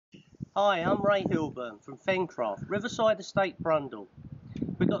Hi, I'm Ray Hilburn from Fencroft, Riverside Estate, Brundall.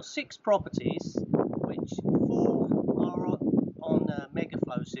 We've got 6 properties, which 4 are on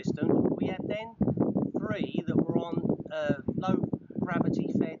megaflow systems. We had then 3 that were on low gravity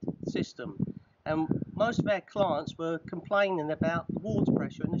fed system, and most of our clients were complaining about the water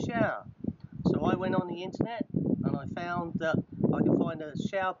pressure in the shower. So I went on the internet and I found that I could find a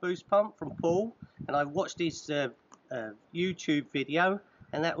shower boost pump from Paul, and I watched his YouTube video,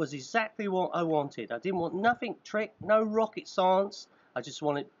 and that was exactly what I wanted. I didn't want nothing trick, no rocket science. I just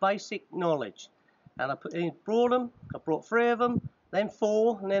wanted basic knowledge. And I brought 3 of them, then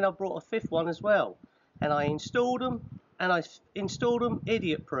 4, and then I brought a 5th one as well. And I installed them,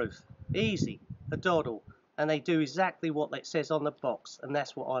 idiot proof, easy, a doddle, and they do exactly what it says on the box, and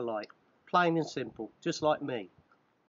that's what I like. Plain and simple, just like me.